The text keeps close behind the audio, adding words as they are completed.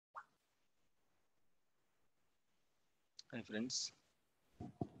Hi friends,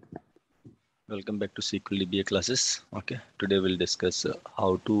 welcome back to SQL DBA classes. Okay, today we'll discuss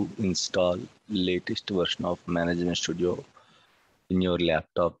how to install latest version of Management Studio in your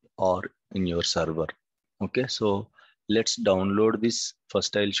laptop or in your server. Okay, so let's download this.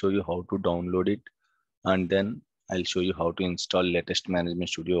 First, I'll show you how to download it, and then I'll show you how to install latest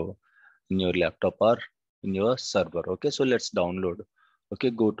Management Studio in your laptop or in your server. Okay, so let's download. Okay,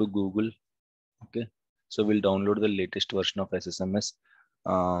 go to Google. Okay, so we'll download the latest version of SSMS.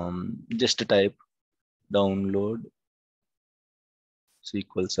 Just type download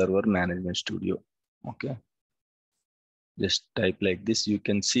SQL Server Management Studio. Okay, just type like this. You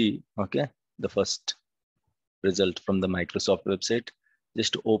can see, okay, the first result from the Microsoft website.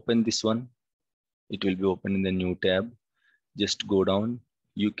 Just open this one. It will be open in the new tab. Just go down.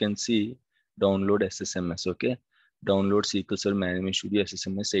 You can see download SSMS. Okay, download SQL Server Management Studio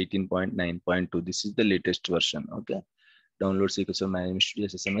SSMS 18.9.2. This is the latest version. Okay, download SQL Server Management Studio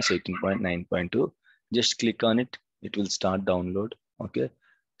SSMS 18.9.2. Just click on it. It will start download. Okay,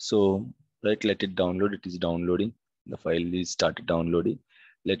 so right, let it download. It is downloading. The file is started downloading.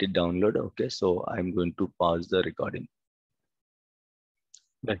 Let it download. Okay, so I'm going to pause the recording.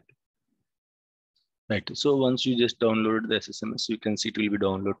 Right, right. So once you just download the SSMS, you can see it will be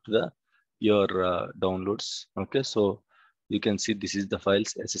download to the your downloads. Okay, so you can see this is the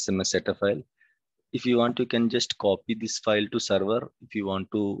files SSMS setup file. If you want, you can just copy this file to server. If you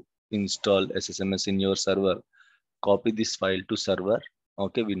want to install SSMS in your server, copy this file to server.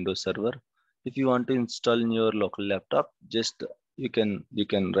 Okay, Windows server. If you want to install in your local laptop, just you can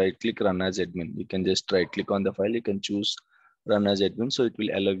right click run as admin. You can just right click on the file. You can choose run as admin. So it will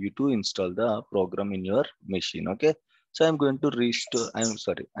allow you to install the program in your machine. Okay. So I'm going to restore.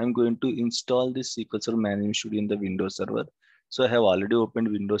 I'm going to install this SQL Server Management Studio in the Windows server. So I have already opened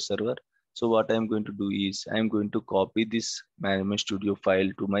Windows server. So what I'm going to do is I'm going to copy this Management Studio file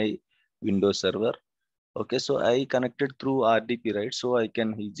to my Windows server. Okay, so I connected through RDP, right? So I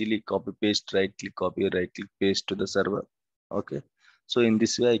can easily copy paste, right click copy, right click paste to the server. Okay, so in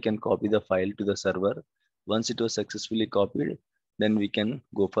this way I can copy the file to the server. Once it was successfully copied, then we can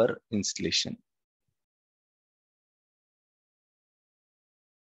go for installation.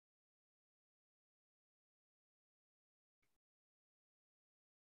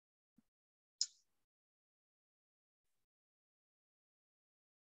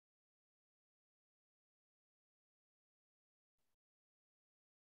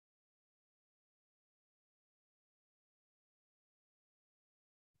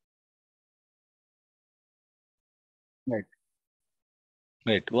 Right.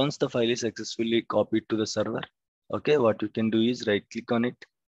 Right. Once the file is successfully copied to the server, okay, what you can do is right click on it,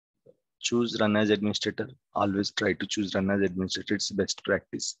 choose run as administrator. Always try to choose run as administrator. It's best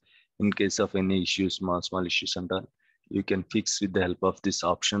practice. In case of any issues, small issues and all, you can fix with the help of this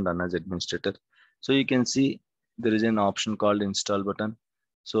option run as administrator. So you can see there is an option called install button.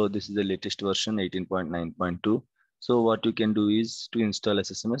 So this is the latest version 18.9.2. So what you can do is to install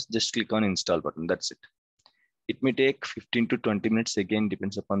SSMS, just click on install button. That's it. It may take 15 to 20 minutes. Again,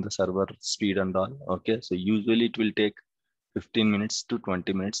 depends upon the server speed and all. Okay. So usually it will take 15 minutes to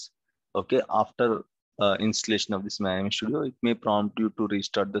 20 minutes. Okay, after installation of this Management Studio, it may prompt you to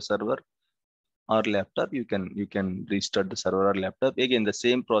restart the server or laptop. You can restart the server or laptop. Again, the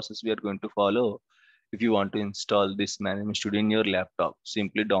same process we are going to follow. If you want to install this Management Studio in your laptop,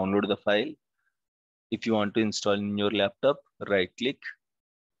 simply download the file. If you want to install in your laptop, right click,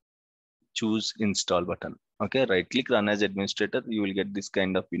 choose install button. Okay, right click run as administrator. You will get this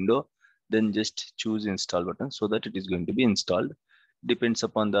kind of window. Then just choose install button so that it is going to be installed. Depends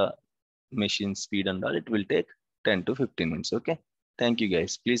upon the machine speed and all, it will take 10 to 15 minutes. Okay, thank you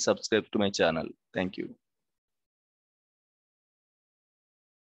guys. Please subscribe to my channel. Thank you.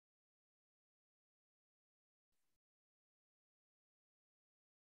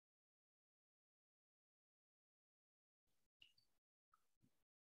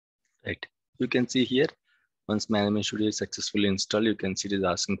 Right, you can see here, once Management Studio is successfully installed, you can see it is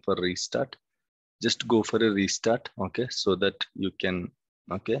asking for restart. Just go for a restart. Okay, so that you can,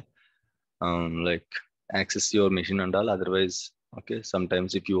 okay, like access your machine and all. Otherwise, okay,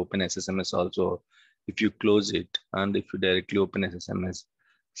 sometimes if you open SSMS also, if you close it and if you directly open SSMS,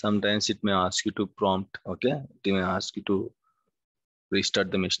 sometimes it may ask you to prompt. Okay, it may ask you to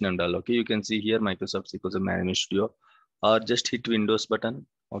restart the machine and all. Okay, you can see here Microsoft SQL Management Studio, or just hit Windows button.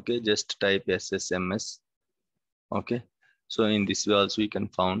 Okay, just type SSMS. Okay, so in this way also you can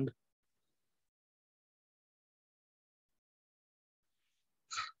found.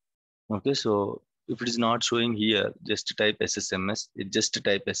 Okay, so if it is not showing here, just type SSMS. It just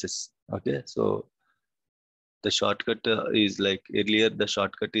type SS. Okay, so The shortcut is like earlier, the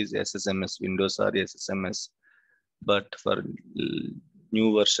shortcut is SSMS, Windows or SSMS. But for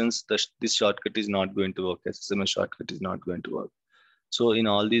new versions, this shortcut is not going to work. SSMS shortcut is not going to work. So in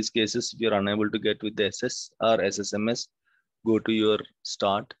all these cases, if you're unable to get with the SS or SSMS, go to your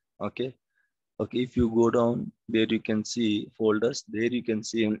start. Okay. Okay. If you go down there, you can see folders. There you can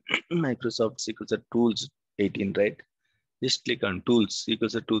see Microsoft SQL Server Tools 18, right? Just click on Tools, SQL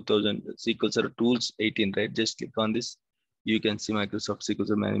Server 2000, SQL Server Tools 18, right? Just click on this. You can see Microsoft SQL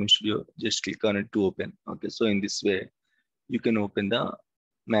Server Management Studio. Just click on it to open. Okay. So in this way, you can open the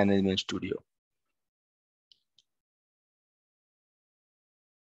Management Studio.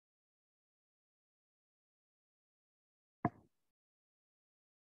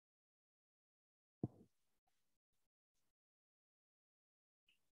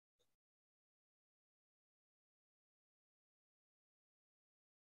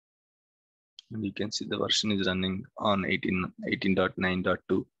 And you can see the version is running on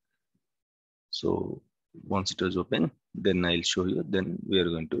 18.9.2. So once it is open, then I'll show you. Then we are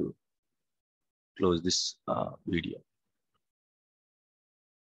going to close this video.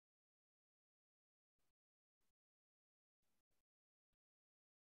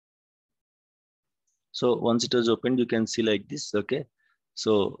 So once it is opened, you can see like this. Okay.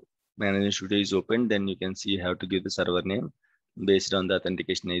 So Management Studio is open. Then you can see how to give the server name based on the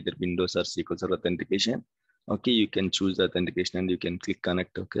authentication, either Windows or SQL Server authentication. Okay. You can choose the authentication and you can click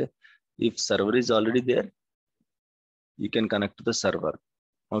connect. Okay. If server is already there, you can connect to the server.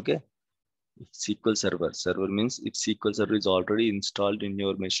 Okay. SQL server means if SQL Server is already installed in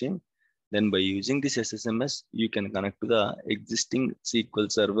your machine, then by using this SSMS, you can connect to the existing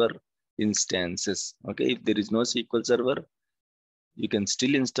SQL Server instances. Okay, if there is no SQL Server, you can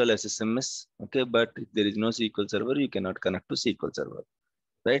still install SSMS. Okay, but if there is no SQL Server, you cannot connect to SQL Server,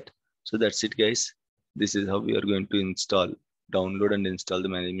 right? So that's it, guys. This is how we are going to download and install the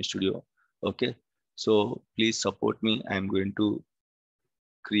Management Studio. Okay, so please support me. I'm going to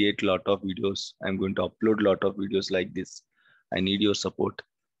create a lot of videos. I'm going to upload a lot of videos like this. I need your support.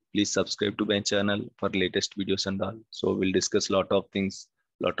 Please subscribe to my channel for latest videos and all. So we'll discuss a lot of things,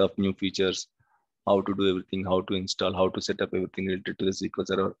 lot of new features, how to do everything, how to install, how to set up everything related to the SQL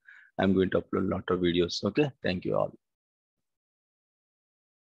Server. I'm going to upload a lot of videos. Okay. Thank you all.